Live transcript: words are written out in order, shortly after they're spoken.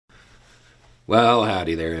Well,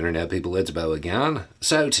 howdy there, Internet people. It's Beau again.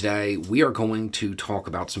 So today we are going to talk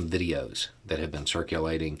about some videos that have been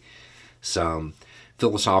circulating, some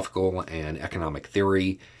philosophical and economic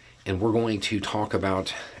theory, and we're going to talk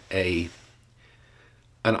about an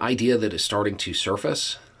idea that is starting to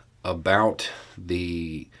surface about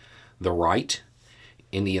the right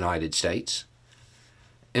in the United States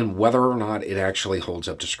and whether or not it actually holds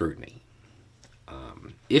up to scrutiny.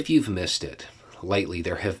 If you've missed it, lately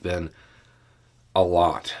there have been a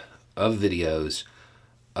lot of videos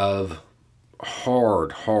of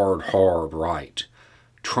hard right,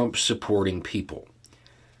 Trump-supporting people.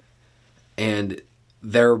 And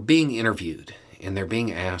they're being interviewed, and they're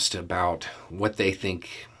being asked about what they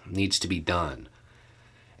think needs to be done.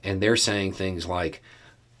 And they're saying things like,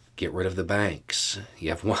 get rid of the banks. You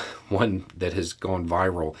have one that has gone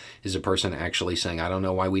viral is a person actually saying, I don't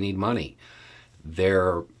know why we need money. They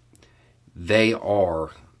are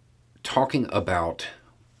talking about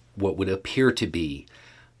what would appear to be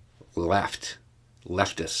leftist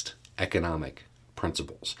economic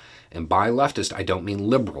principles. And by leftist, I don't mean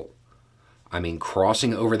liberal. I mean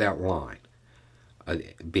crossing over that line,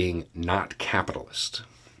 being not capitalist.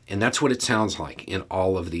 And that's what it sounds like in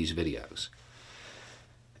all of these videos.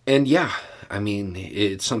 And yeah, I mean,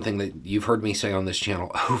 it's something that you've heard me say on this channel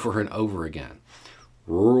over and over again.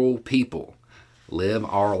 Rural people live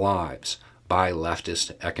our lives by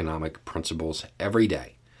leftist economic principles every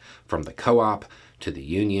day, from the co-op to the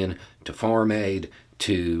union to farm aid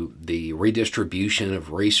to the redistribution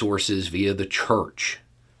of resources via the church.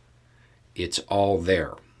 It's all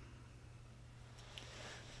there.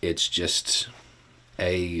 It's just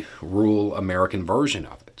a rural American version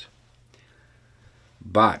of it.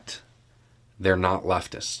 But they're not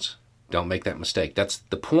leftists. Don't make that mistake. That's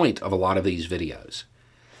the point of a lot of these videos,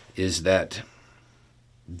 is that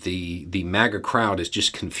the MAGA crowd is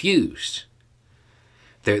just confused.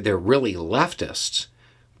 They're really leftists,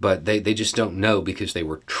 but they just don't know because they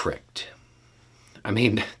were tricked. I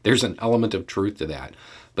mean, there's an element of truth to that,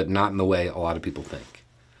 but not in the way a lot of people think.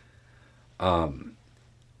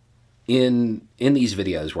 In these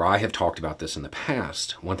videos where I have talked about this in the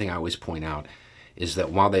past, one thing I always point out is that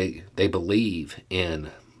while they believe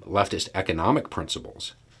in leftist economic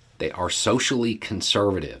principles, they are socially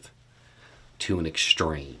conservative to an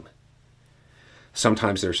extreme.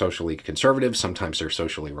 Sometimes they're socially conservative, sometimes they're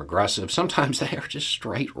socially regressive, sometimes they are just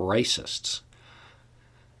straight racists.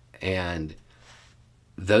 And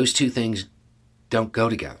those two things don't go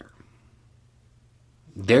together.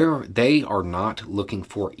 They are not looking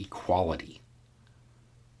for equality.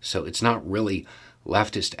 So it's not really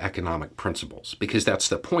leftist economic principles, because that's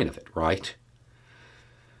the point of it, right?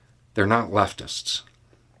 They're not leftists.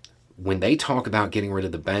 When they talk about getting rid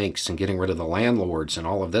of the banks and getting rid of the landlords and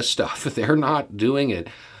all of this stuff, they're not doing it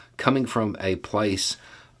coming from a place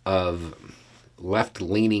of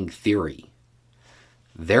left-leaning theory.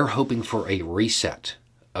 They're hoping for a reset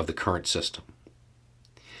of the current system.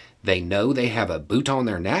 They know they have a boot on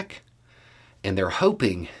their neck, and they're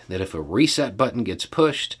hoping that if a reset button gets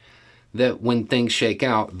pushed, that when things shake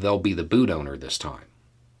out, they'll be the boot owner this time.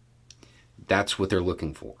 That's what they're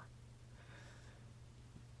looking for.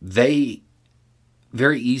 They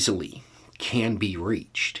very easily can be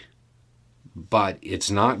reached, but it's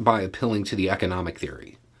not by appealing to the economic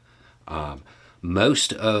theory.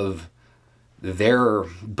 Most of their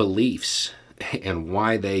beliefs and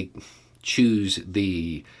why they choose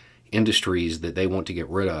the industries that they want to get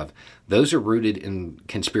rid of, those are rooted in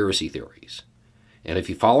conspiracy theories. And if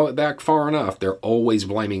you follow it back far enough, they're always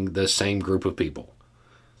blaming the same group of people.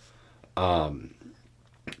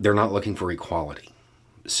 They're not looking for equality.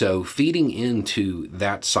 So feeding into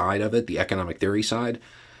that side of it, the economic theory side,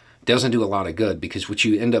 doesn't do a lot of good, because what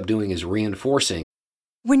you end up doing is reinforcing.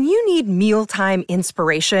 When you need mealtime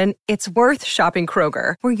inspiration, it's worth shopping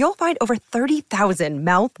Kroger, where you'll find over 30,000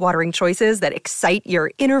 mouth-watering choices that excite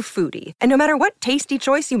your inner foodie. And no matter what tasty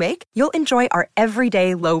choice you make, you'll enjoy our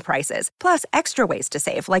everyday low prices, plus extra ways to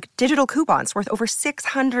save, like digital coupons worth over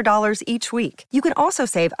 $600 each week. You can also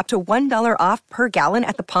save up to $1 off per gallon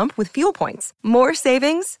at the pump with fuel points. More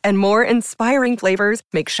savings and more inspiring flavors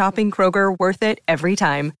make shopping Kroger worth it every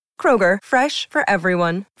time. Kroger, fresh for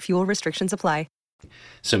everyone. Fuel restrictions apply.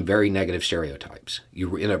 Some very negative stereotypes.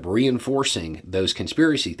 You end up reinforcing those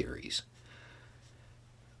conspiracy theories.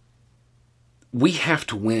 We have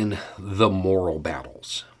to win the moral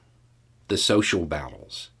battles, the social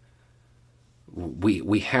battles.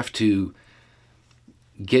 We have to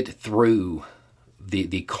get through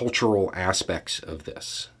the cultural aspects of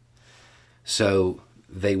this. So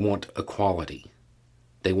they want equality.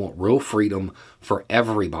 They want real freedom for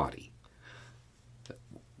everybody.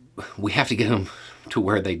 we have to get them to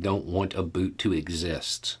where they don't want a boot to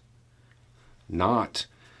exist. Not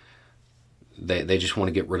they just want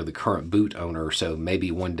to get rid of the current boot owner, so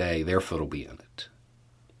maybe one day their foot will be in it.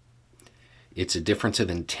 It's a difference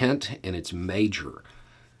of intent, and it's major.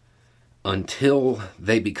 Until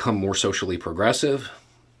they become more socially progressive,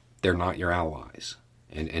 they're not your allies.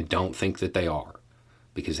 And don't think that they are,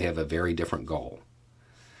 because they have a very different goal.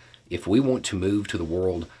 If we want to move to the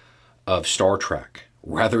world of Star Trek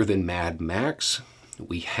rather than Mad Max,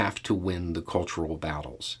 we have to win the cultural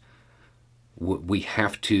battles. We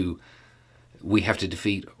have to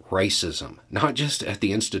defeat racism, not just at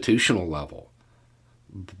the institutional level,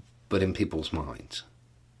 but in people's minds.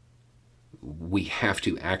 We have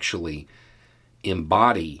to actually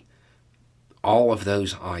embody all of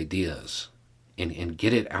those ideas and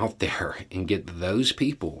get it out there and get those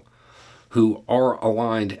people who are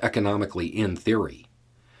aligned economically in theory.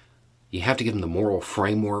 You have to give them the moral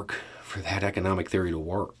framework for that economic theory to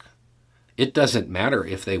work. It doesn't matter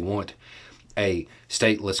if they want a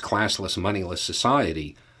stateless, classless, moneyless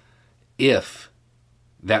society if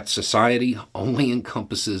that society only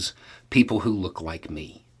encompasses people who look like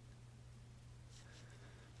me.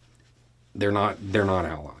 They're not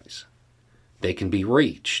allies. They can be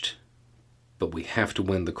reached, but we have to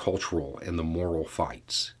win the cultural and the moral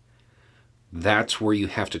fights. That's where you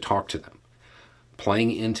have to talk to them.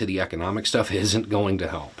 Playing into the economic stuff isn't going to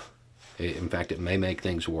help. In fact, it may make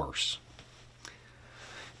things worse.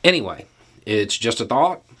 Anyway, it's just a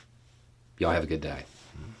thought. Y'all have a good day.